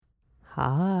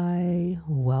Hi,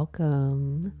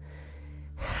 welcome.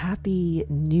 Happy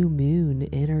new moon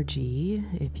energy.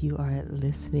 If you are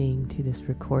listening to this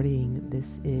recording,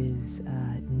 this is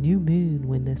new moon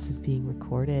when this is being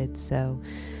recorded. So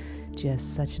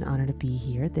just such an honor to be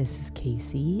here. This is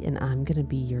Casey and I'm going to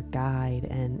be your guide.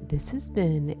 And this has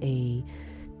been a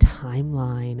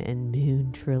timeline and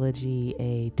moon trilogy,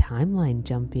 a timeline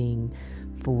jumping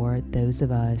for those of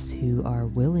us who are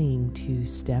willing to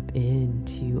step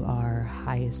into our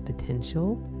highest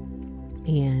potential.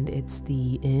 And it's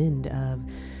the end of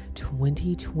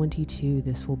 2022.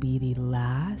 This will be the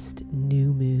last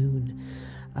new moon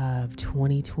of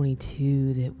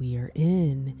 2022 that we are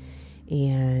in,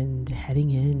 and heading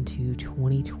into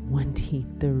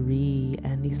 2023.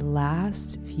 And these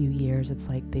last few years, it's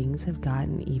like things have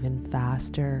gotten even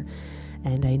faster.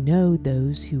 And I know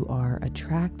those who are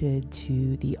attracted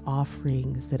to the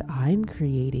offerings that I'm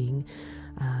creating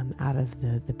out of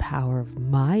the power of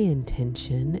my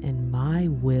intention and my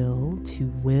will to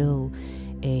will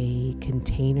a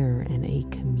container and a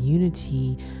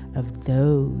community of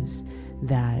those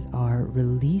that are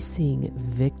releasing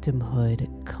victimhood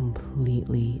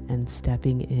completely and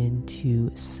stepping into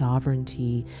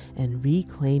sovereignty and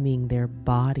reclaiming their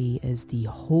body as the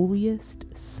holiest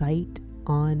site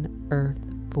on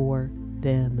earth for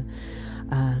them.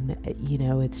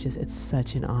 It's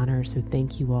such an honor. So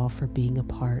thank you all for being a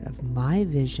part of my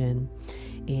vision.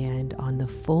 And on the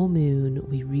full moon,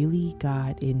 we really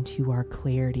got into our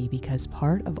clarity, because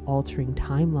part of altering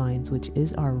timelines, which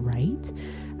is our right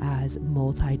as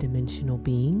multidimensional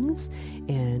beings,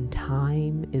 and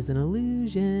time is an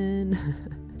illusion.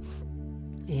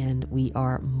 And we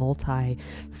are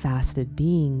multifaceted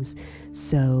beings.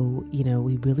 So,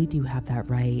 we really do have that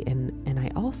right. And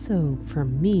I also, for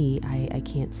me, I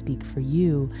can't speak for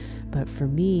you, but for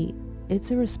me,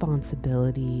 it's a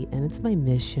responsibility and it's my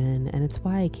mission, and it's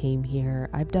why I came here.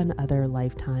 I've done other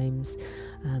lifetimes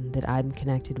that I'm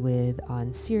connected with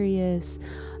on Sirius,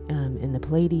 in the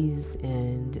Pleiades,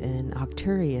 and in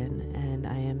Arcturian. And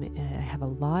I have a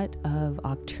lot of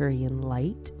Arcturian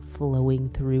light flowing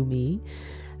through me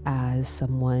as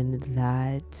someone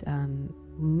that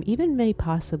even may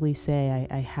possibly say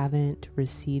I haven't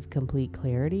received complete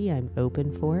clarity. I'm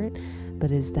open for it,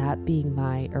 but is that being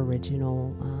my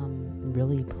original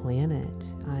really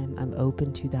planet? I'm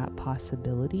open to that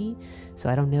possibility. So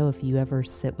I don't know if you ever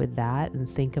sit with that and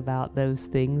think about those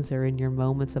things, or in your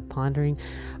moments of pondering.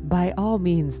 By all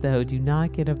means, though, do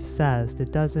not get obsessed.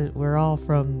 We're all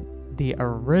from the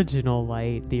original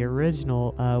light, the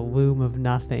original womb of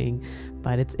nothing.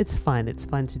 But it's fun. It's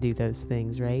fun to do those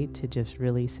things, right? To just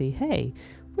really see, hey,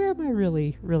 where am I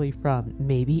really, really from?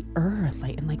 Maybe Earth,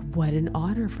 and what an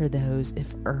honor for those.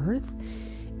 If Earth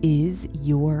is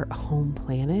your home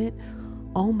planet,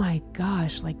 oh my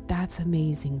gosh, that's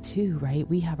amazing too, right?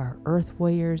 We have our Earth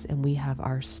warriors and we have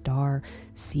our star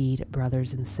seed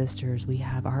brothers and sisters. We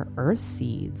have our Earth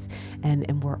seeds,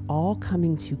 and we're all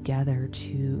coming together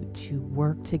to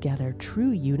work together,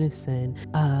 true unison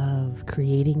of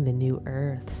creating the new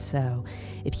Earth. So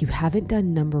if you haven't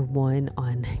done number 1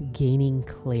 on gaining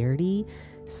clarity,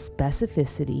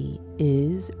 specificity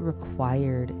is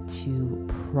required to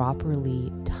properly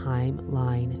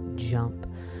timeline jump.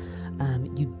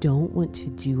 You don't want to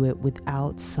do it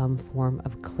without some form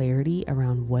of clarity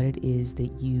around what it is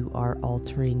that you are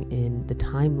altering in the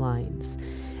timelines.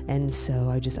 And so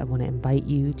I want to invite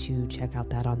you to check out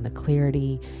that on the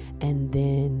clarity. And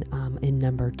then in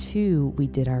number 2, we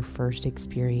did our first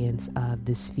experience of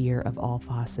the sphere of all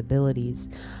possibilities.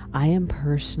 I am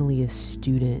personally a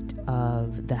student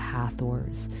of the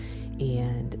Hathors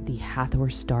and the Hathor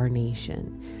Star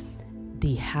Nation.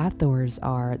 The Hathors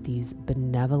are these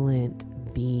benevolent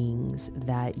beings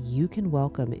that you can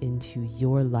welcome into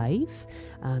your life.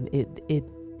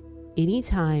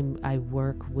 Anytime I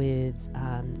work with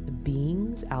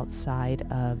beings outside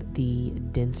of the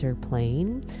denser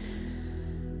plane,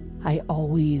 I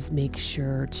always make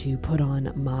sure to put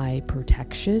on my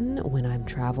protection when I'm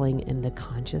traveling in the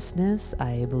consciousness.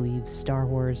 I believe Star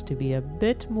Wars to be a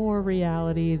bit more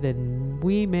reality than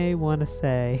we may want to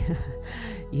say.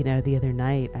 The other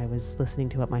night I was listening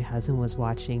to what my husband was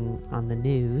watching on the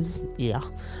news. Yeah.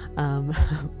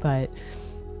 But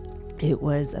it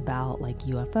was about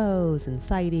UFOs and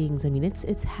sightings. I mean,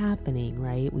 it's happening,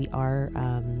 right? We are,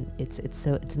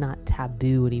 it's not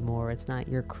taboo anymore. It's not,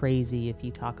 you're crazy if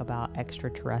you talk about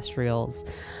extraterrestrials.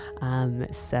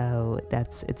 So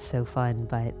it's so fun.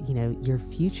 But, your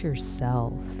future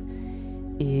self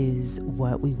is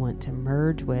what we want to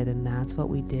merge with, and that's what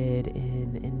we did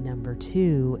in number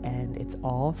 2. And it's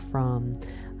all from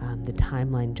the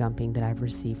timeline jumping that I've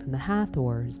received from the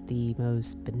Hathors, the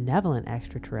most benevolent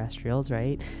extraterrestrials,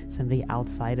 right? Somebody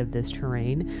outside of this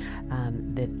terrain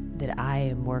that I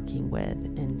am working with.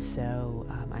 And so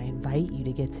I invite you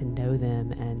to get to know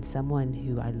them. And someone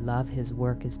who I love his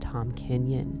work is Tom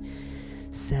Kenyon.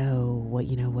 So what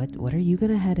are you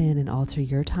going to head in and alter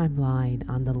your timeline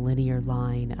on the linear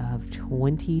line of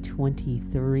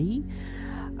 2023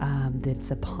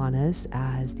 that's upon us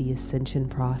as the ascension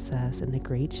process and the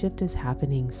great shift is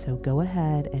happening? So go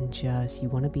ahead and you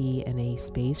want to be in a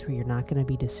space where you're not going to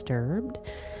be disturbed,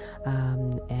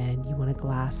 and you want a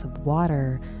glass of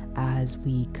water as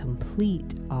we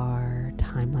complete our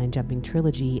timeline jumping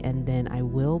trilogy. And then I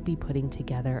will be putting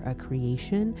together a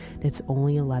creation that's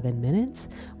only 11 minutes,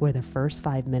 where the first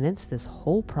 5 minutes, this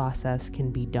whole process can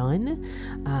be done.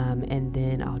 And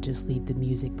then I'll just leave the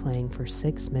music playing for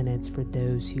 6 minutes for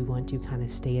those who want to kind of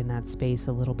stay in that space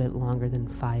a little bit longer than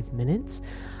 5 minutes.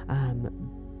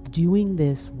 Doing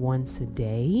this once a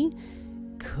day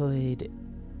could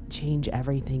change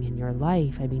everything in your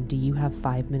life. I mean, do you have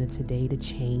 5 minutes a day to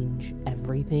change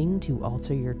everything, to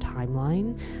alter your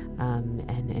timeline,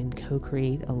 and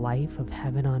co-create a life of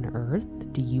heaven on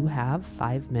earth? Do you have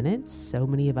 5 minutes? So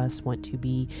many of us want to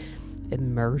be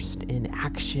immersed in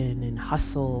action and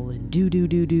hustle and do.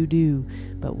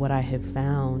 But what I have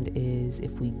found is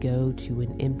if we go to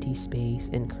an empty space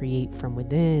and create from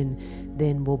within,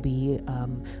 then we'll be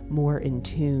more in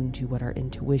tune to what our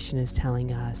intuition is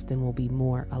telling us. Then we'll be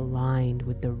more aligned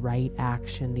with the right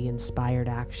action, the inspired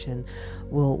action.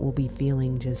 We'll be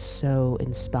feeling just so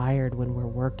inspired when we're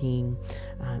working,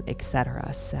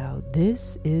 etc. So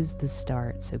this is the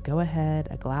start. So go ahead,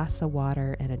 a glass of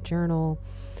water and a journal.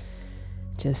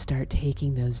 Just start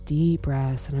taking those deep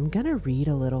breaths. And I'm going to read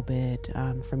a little bit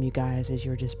from you guys as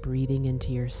you're just breathing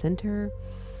into your center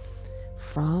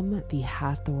from the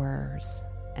Hathors.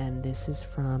 And this is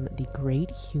from the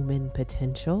Great Human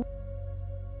Potential.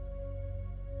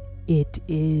 It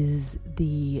is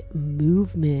the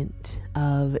movement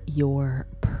of your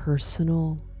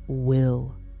personal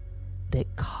will that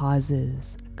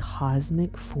causes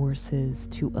cosmic forces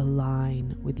to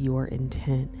align with your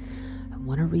intent. I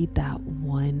want to read that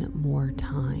one more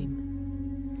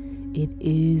time. It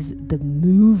is the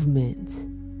movement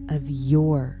of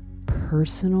your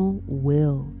personal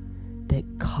will that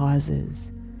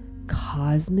causes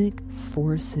cosmic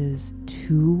forces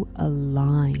to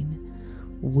align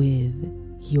with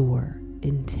your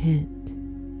intent.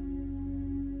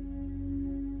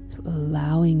 So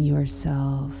allowing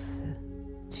yourself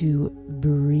to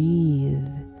breathe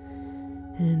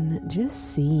and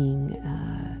just seeing,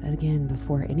 again,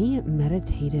 before any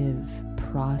meditative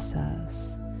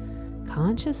process,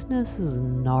 consciousness is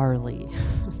gnarly.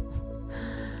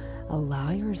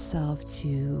 Allow yourself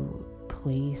to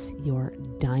place your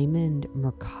diamond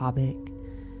Merkabah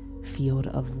field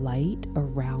of light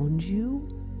around you,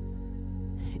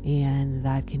 and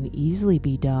that can easily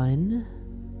be done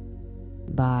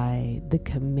by the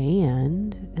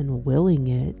command and willing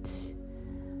it,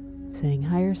 saying,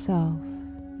 higher self,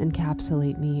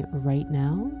 encapsulate me right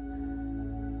now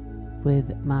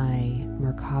with my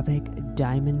Merkabah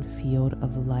diamond field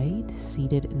of light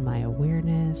seated in my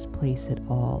awareness. Place it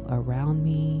all around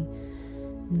me.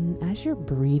 And as you're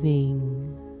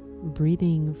breathing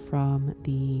from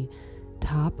the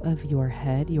top of your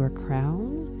head, your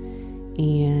crown,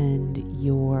 and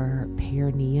your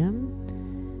perineum,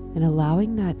 and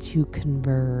allowing that to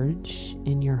converge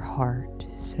in your heart.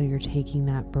 So you're taking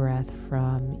that breath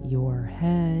from your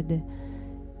head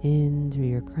in through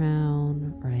your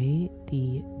crown, right?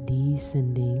 The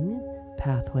descending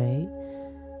pathway,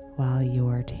 while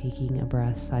you're taking a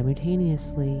breath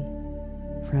simultaneously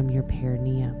from your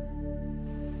perineum.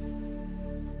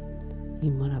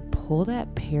 You want to pull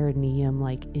that perineum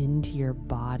like into your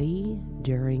body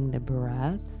during the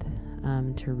breath,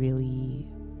 to really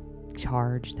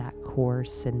charge that core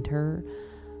center.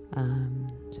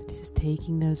 So just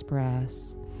taking those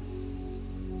breaths.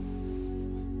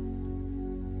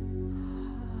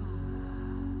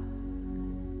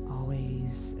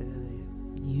 Always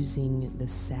using the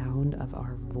sound of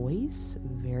our voice,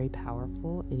 very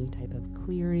powerful. Any type of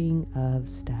clearing of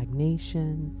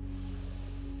stagnation.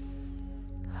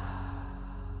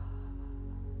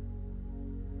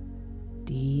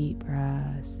 Deep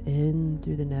breaths in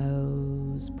through the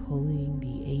nose, pulling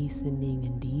the ascending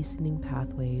and descending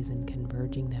pathways and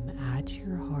converging them at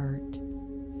your heart.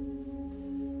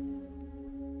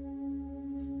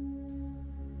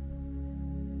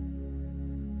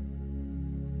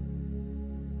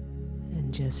 And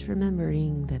And just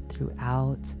remembering that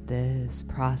throughout this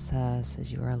process,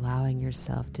 as you are allowing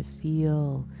yourself to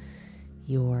feel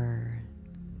your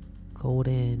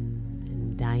golden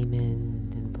and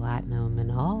diamond and platinum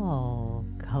and all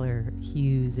color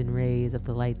hues and rays of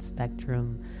the light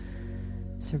spectrum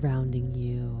surrounding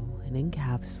you and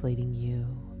encapsulating you,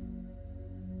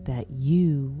 that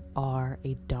you are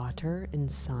a daughter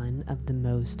and son of the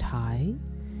Most High,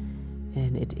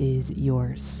 and it is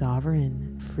your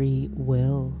sovereign free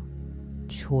will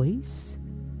choice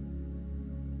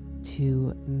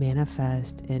to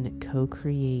manifest and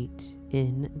co-create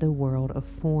in the world of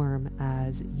form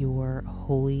as your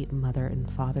holy mother and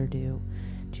father do,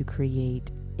 to create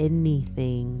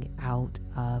anything out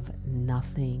of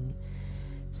nothing.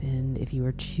 And if you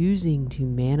are choosing to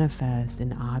manifest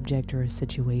an object or a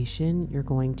situation, you're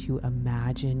going to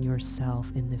imagine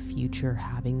yourself in the future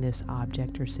having this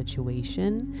object or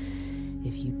situation.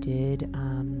 If you did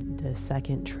the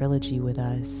second trilogy with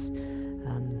us,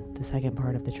 the second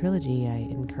part of the trilogy, I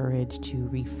encourage to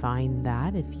refine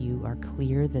that if you are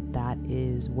clear that that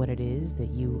is what it is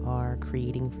that you are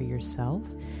creating for yourself.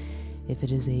 If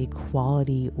it is a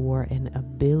quality or an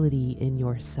ability in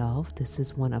yourself, this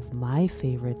is one of my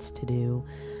favorites to do.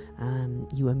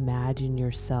 You imagine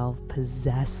yourself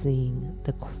possessing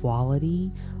the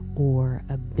quality or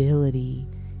ability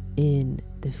in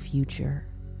the future.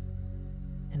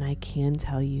 And I can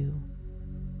tell you,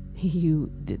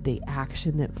 the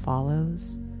action that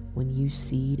follows when you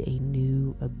seed a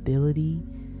new ability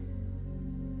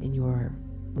in your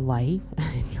life,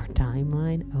 in your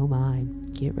timeline, oh my,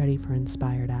 get ready for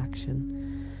inspired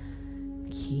action.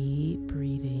 Keep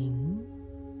breathing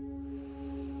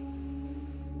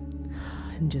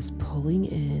and just pulling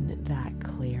in that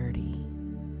clarity.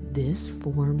 This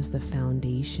forms the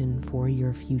foundation for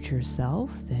your future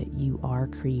self that you are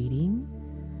creating,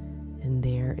 and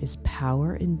there is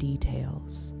power in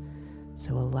details.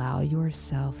 So allow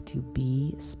yourself to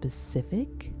be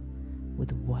specific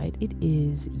with what it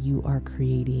is you are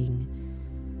creating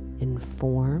in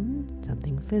form,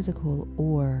 something physical,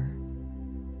 or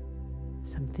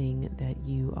something that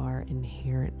you are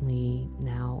inherently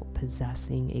now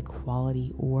possessing a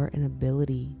quality or an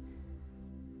ability.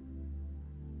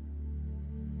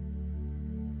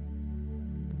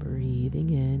 Breathing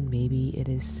in, maybe it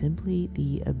is simply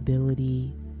the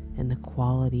ability and the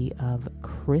quality of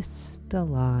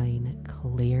crystalline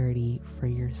clarity for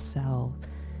yourself,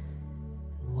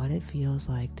 and what it feels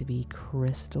like to be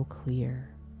crystal clear.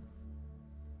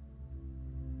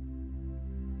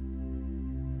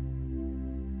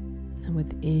 And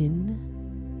within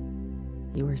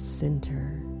your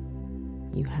center,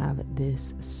 you have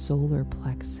this solar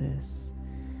plexus.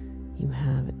 You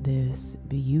have this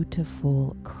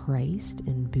beautiful Christ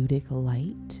and Buddhic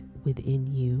light within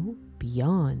you,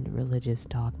 beyond religious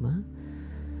dogma.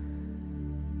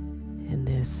 And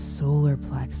this solar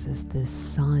plexus, this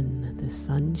sun, the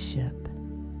sonship,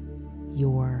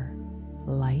 your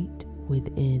light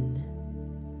within.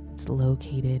 It's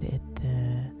located at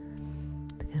the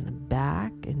kind of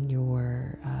back and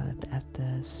your at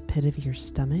the pit of your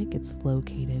stomach. It's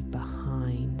located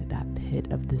behind that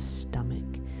pit of the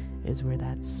stomach is where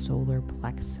that solar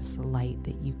plexus light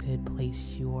that you could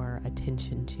place your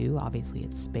attention to. Obviously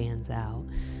it spans out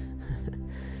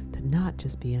to not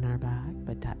just be in our back,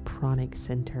 but that pranic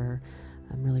center,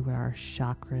 really where our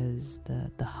chakras,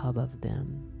 the hub of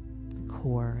them, the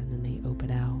core, and then they open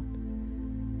out.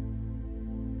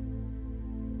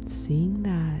 Seeing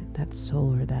that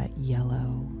solar, that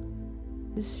yellow,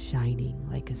 is shining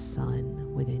like a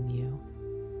sun within you.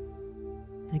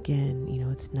 Again,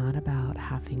 it's not about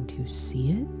having to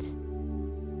see it.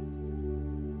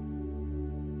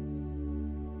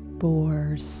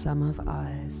 For some of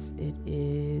us, it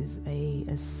is a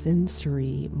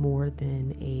sensory more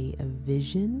than a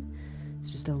vision. It's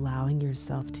just allowing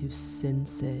yourself to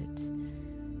sense it.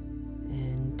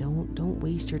 And don't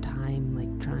waste your time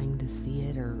like trying to see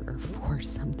it or force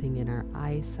something in our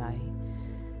eyesight.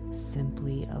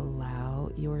 Simply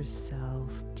allow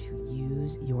yourself to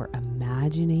use your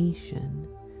imagination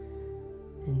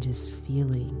and just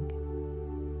feeling.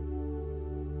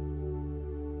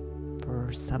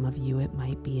 For some of you, it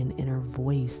might be an inner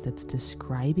voice that's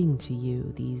describing to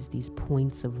you these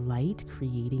points of light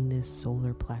creating this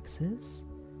solar plexus.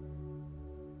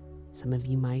 Some of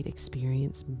you might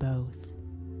experience both.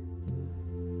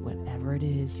 Whatever it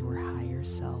is, your higher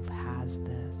self has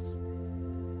this.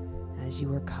 As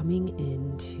you are coming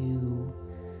into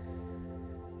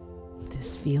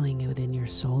this feeling within your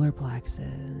solar plexus,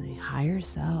 higher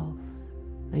self,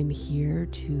 I'm here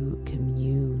to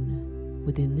commune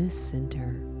within this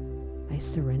center. I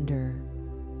surrender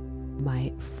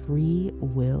my free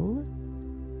will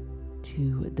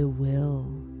to the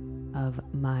will of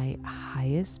my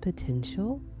highest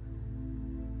potential,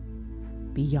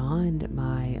 beyond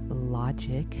my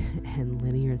logic and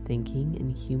linear thinking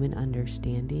and human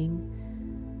understanding.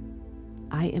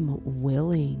 I am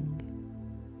willing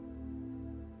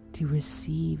to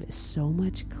receive so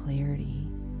much clarity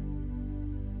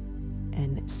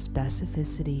and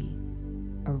specificity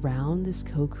around this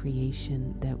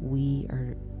co-creation that we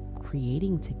are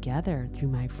creating together through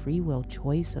my free will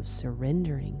choice of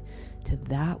surrendering to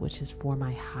that which is for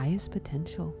my highest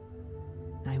potential.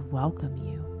 And I welcome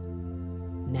you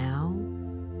now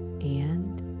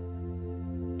and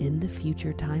in the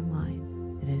future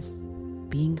timeline that is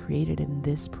being created in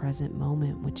this present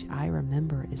moment, which I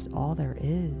remember is all there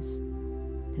is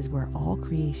where all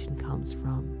creation comes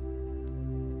from.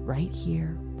 Right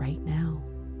here, right now.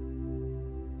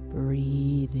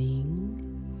 Breathing.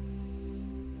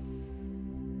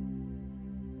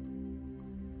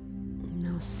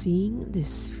 Now seeing this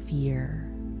sphere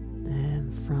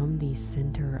from the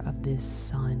center of this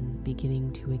sun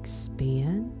beginning to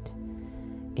expand,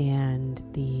 and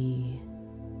the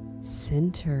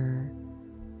center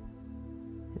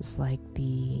is like if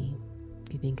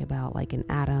you think about like an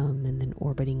atom and then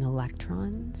orbiting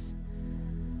electrons,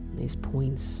 these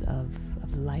points of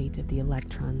light of the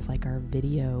electrons, like our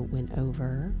video went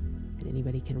over, and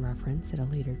anybody can reference at a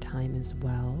later time as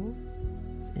well.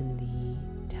 It's in the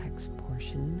text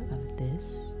portion of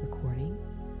this recording.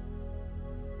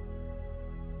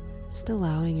 Just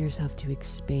allowing yourself to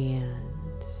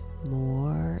expand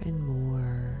more and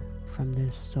more from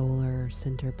this solar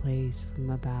center place,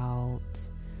 from about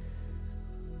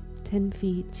 10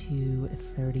 feet to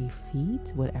 30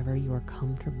 feet, whatever you're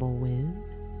comfortable with.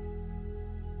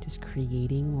 Just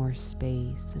creating more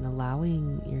space and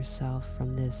allowing yourself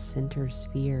from this center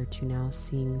sphere to now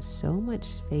seeing so much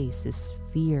space, this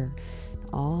sphere,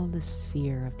 all the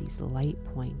sphere of these light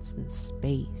points in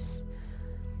space.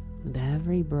 With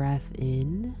every breath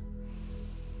in,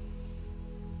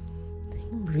 you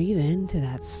can breathe into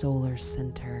that solar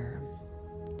center,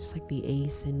 just like the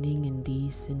ascending and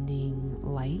descending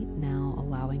light, now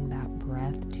allowing that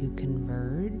breath to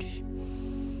converge,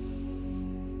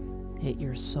 hit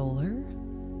your solar,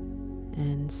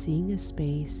 and seeing a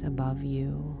space above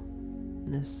you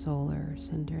in the solar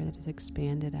center that is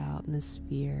expanded out in the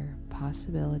sphere,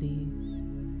 possibilities,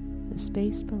 a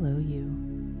space below you,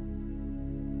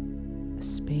 a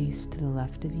space to the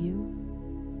left of you,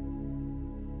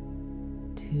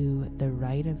 to the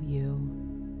right of you,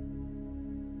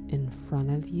 in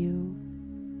front of you,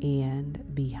 and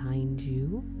behind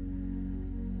you.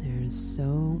 There's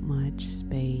so much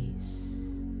space.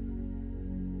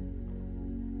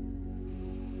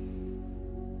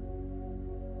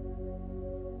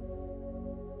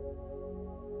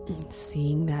 And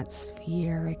seeing that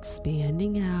sphere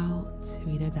expanding out to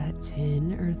either that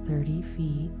 10 or 30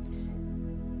 feet.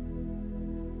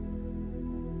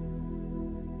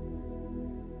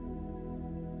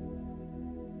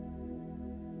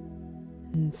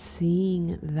 And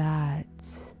seeing that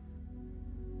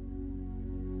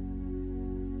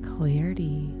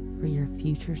clarity for your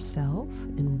future self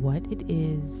and what it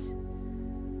is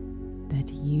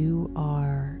that you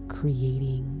are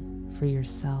creating for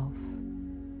yourself.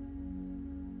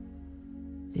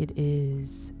 It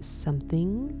is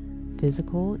something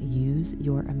physical. Use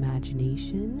your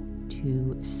imagination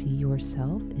to see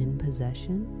yourself in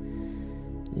possession.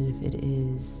 And if it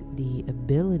is the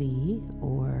ability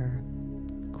or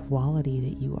quality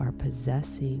that you are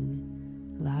possessing,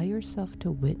 allow yourself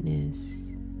to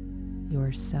witness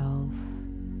yourself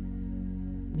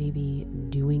maybe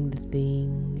doing the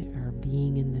thing or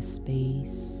being in the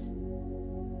space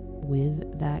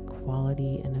with that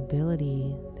quality and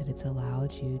ability that it's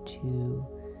allowed you to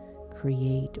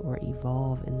create or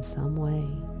evolve in some way,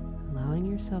 allowing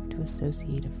yourself to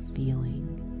associate a feeling,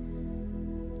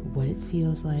 what it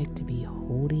feels like to be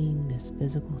holding this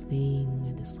physical thing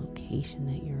or this location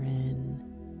that you're in,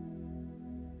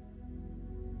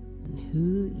 and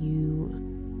who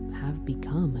you have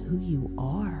become, who you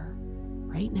are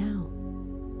right now,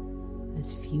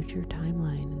 this future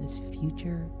timeline and this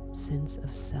future sense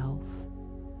of self,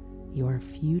 your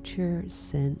future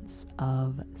sense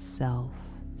of self.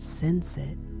 Sense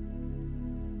it.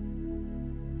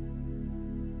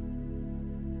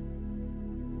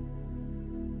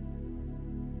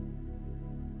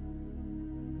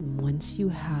 Once you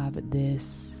have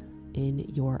this in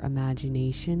your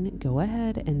imagination, go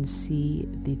ahead and see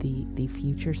the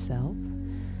future self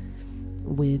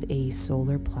with a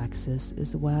solar plexus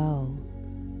as well.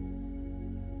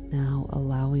 Now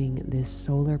allowing this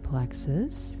solar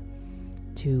plexus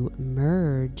to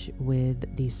merge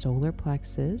with the solar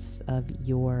plexus of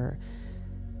your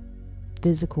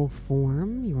physical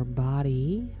form, your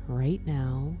body right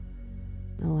now,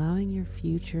 allowing your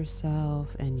future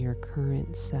self and your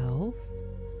current self,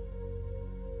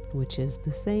 which is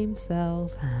the same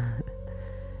self,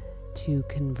 to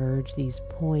converge these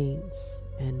points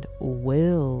and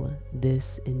will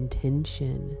this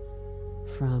intention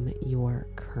from your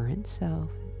current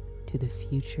self to the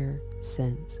future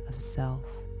sense of self.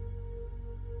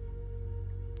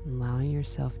 Allowing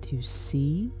yourself to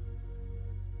see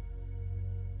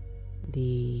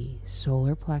the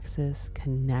solar plexus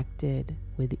connected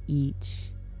with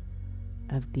each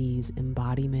of these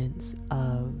embodiments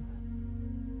of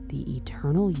the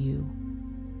eternal you.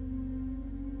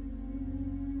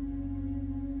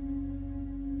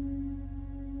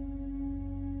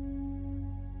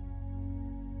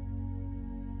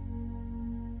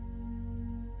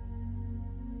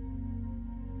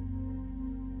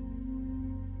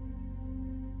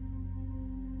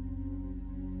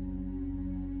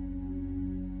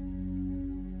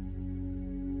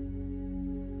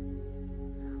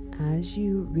 As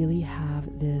you really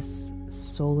have this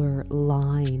solar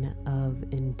line of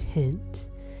intent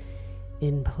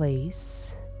in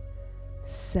place,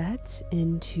 set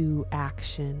into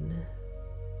action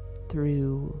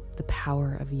through the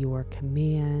power of your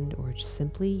command or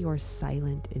simply your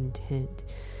silent intent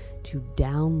to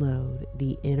download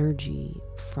the energy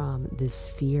from this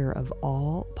sphere of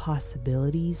all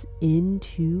possibilities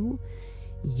into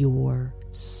your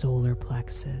solar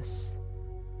plexus.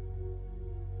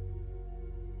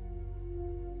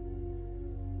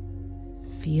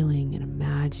 Feeling and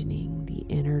imagining the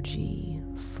energy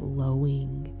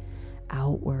flowing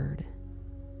outward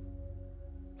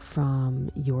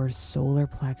from your solar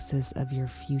plexus of your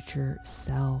future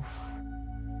self.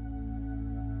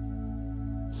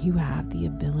 You have the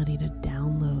ability to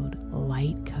download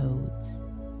light codes,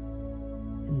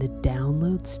 and the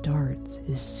download starts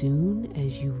as soon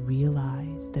as you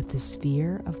realize that the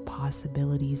sphere of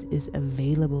possibilities is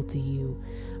available to you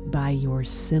by your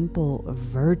simple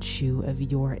virtue of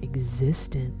your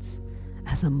existence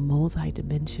as a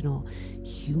multidimensional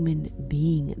human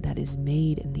being that is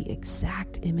made in the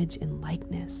exact image and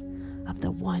likeness of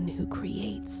the one who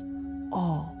creates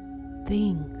all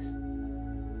things.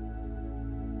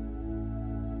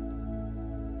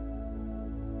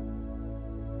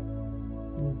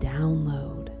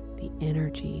 Download the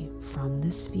energy from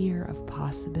the sphere of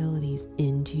possibilities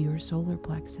into your solar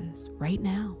plexus right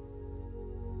now.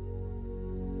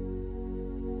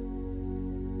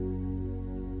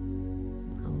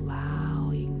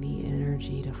 Allowing the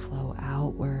energy to flow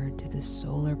outward to the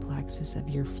solar plexus of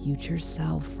your future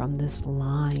self from this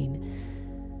line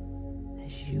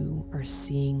as you are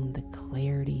seeing the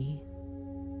clarity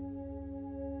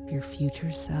of your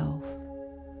future self.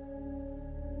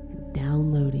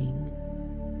 Downloading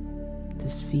the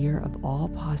sphere of all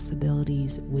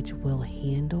possibilities which will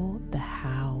handle the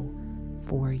how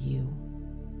for you.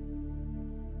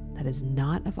 That is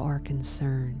not of our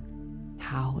concern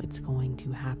how it's going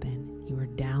to happen. You are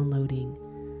downloading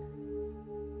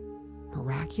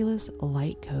miraculous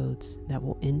light codes that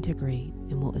will integrate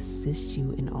and will assist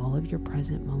you in all of your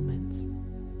present moments.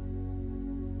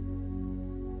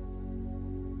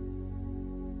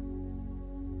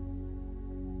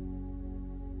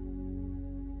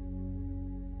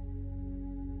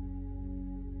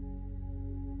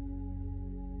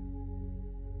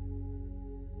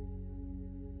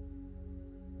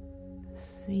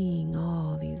 Seeing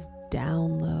all these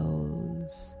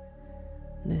downloads,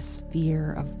 this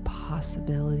sphere of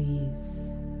possibilities,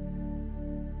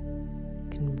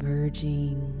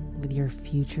 converging with your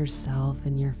future self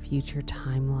and your future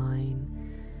timeline,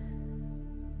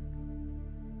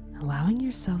 allowing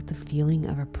yourself the feeling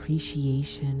of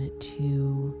appreciation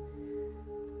to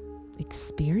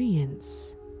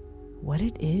experience what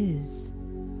it is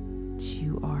that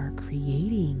you are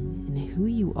creating and who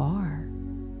you are.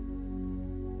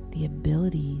 The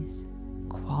abilities,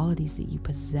 qualities that you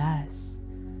possess,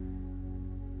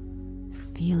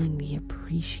 feeling the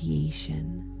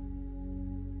appreciation.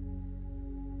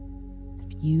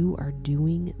 If you are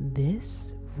doing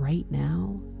this right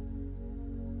now,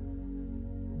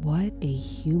 what a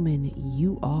human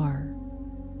you are,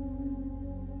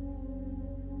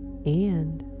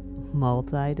 and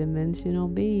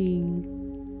multidimensional being.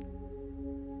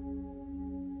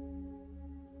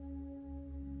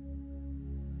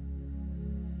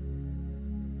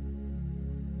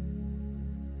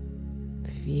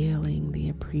 Feeling the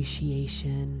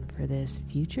appreciation for this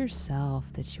future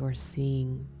self that you're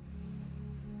seeing,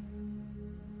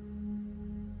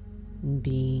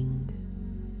 being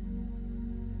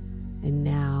And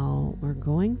now we're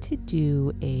going to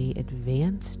do a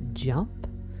advanced jump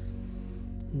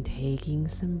and taking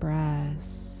some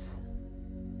breaths.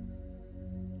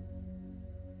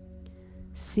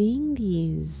 Seeing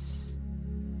these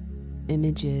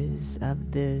images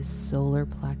of this solar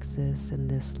plexus and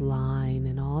this line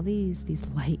and all these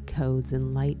light codes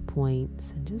and light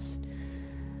points, and just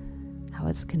how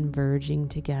it's converging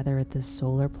together at the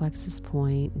solar plexus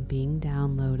point and being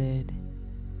downloaded.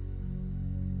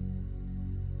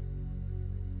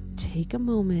 Take a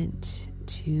moment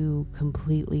to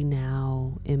completely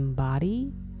now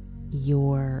embody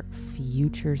your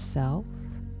future self.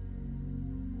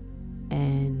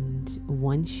 And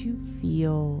once you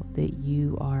feel that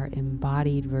you are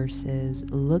embodied versus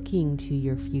looking to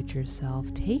your future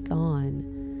self, take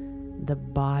on the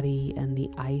body and the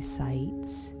eyesight,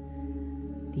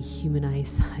 the human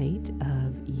eyesight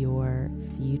of your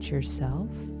future self,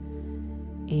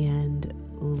 and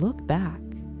look back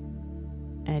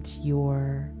at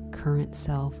your current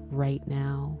self right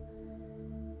now.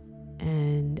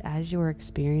 And as you're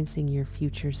experiencing your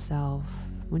future self,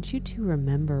 I want you to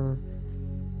remember,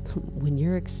 when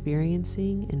you're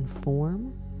experiencing in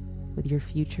form with your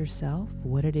future self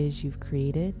what it is you've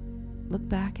created, look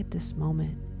back at this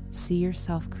moment. See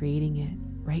yourself creating it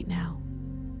right now.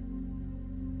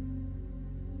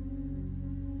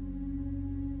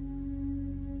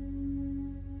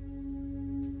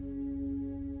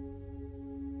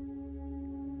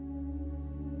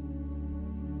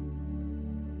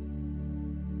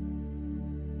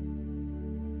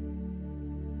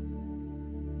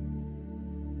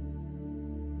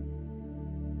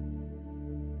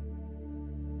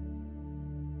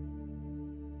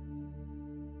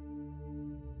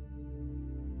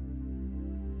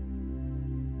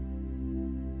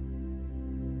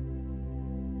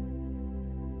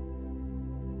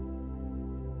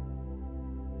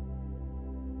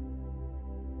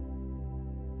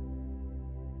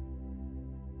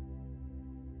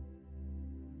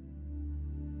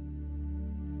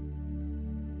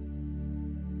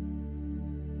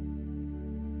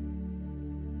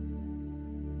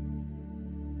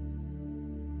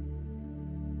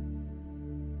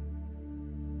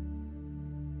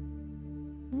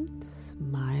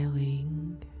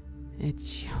 Smiling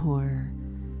at your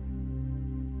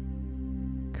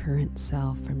current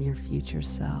self from your future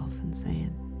self and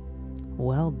saying,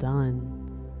 well done.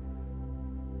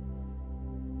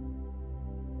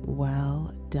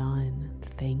 Well done.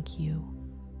 Thank you.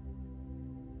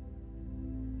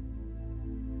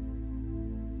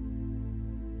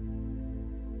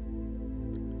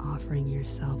 Offering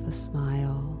yourself a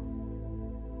smile.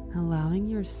 Allowing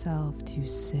yourself to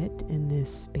sit in this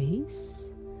space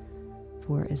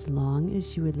for as long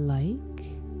as you would like,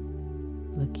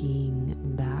 looking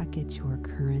back at your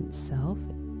current self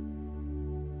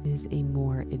is a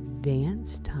more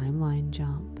advanced timeline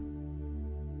jump.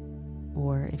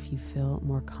 Or if you feel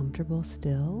more comfortable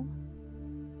still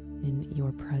in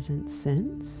your present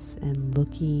sense and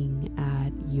looking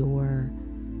at your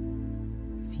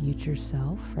future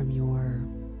self from your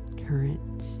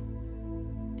current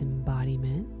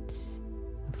embodiment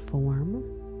of form.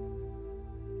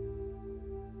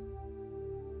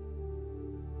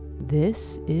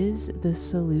 This is the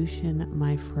solution,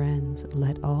 my friends.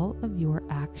 Let all of your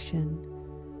action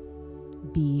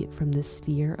be from the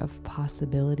sphere of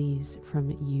possibilities,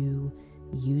 from you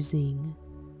using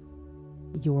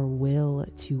your will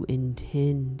to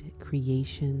intend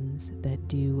creations that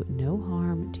do no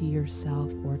harm to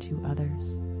yourself or to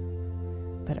others,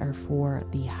 but are for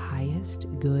the highest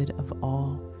good of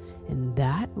all. And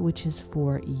that which is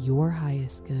for your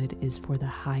highest good is for the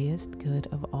highest good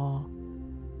of all.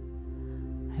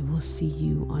 I will see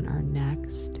you on our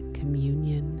next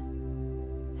communion.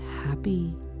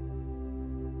 Happy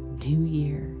New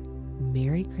Year,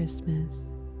 Merry Christmas,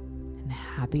 and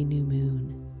Happy New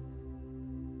Moon.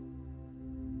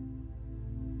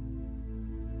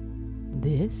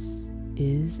 This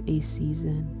is a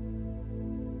season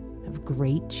of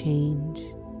great change.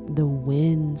 The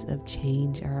winds of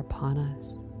change are upon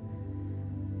us.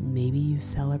 Maybe you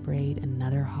celebrate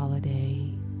another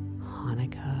holiday,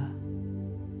 Hanukkah.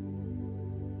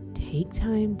 Take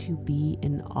time to be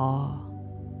in awe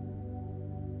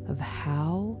of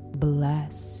how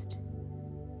blessed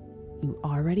you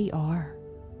already are,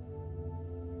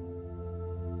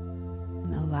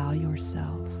 and allow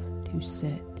yourself to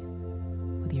sit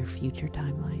with your future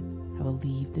timeline. I will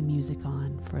leave the music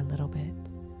on for a little bit.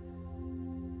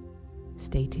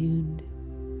 Stay tuned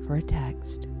for a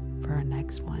text for our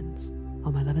next ones.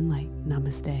 All my love and light.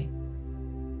 Namaste.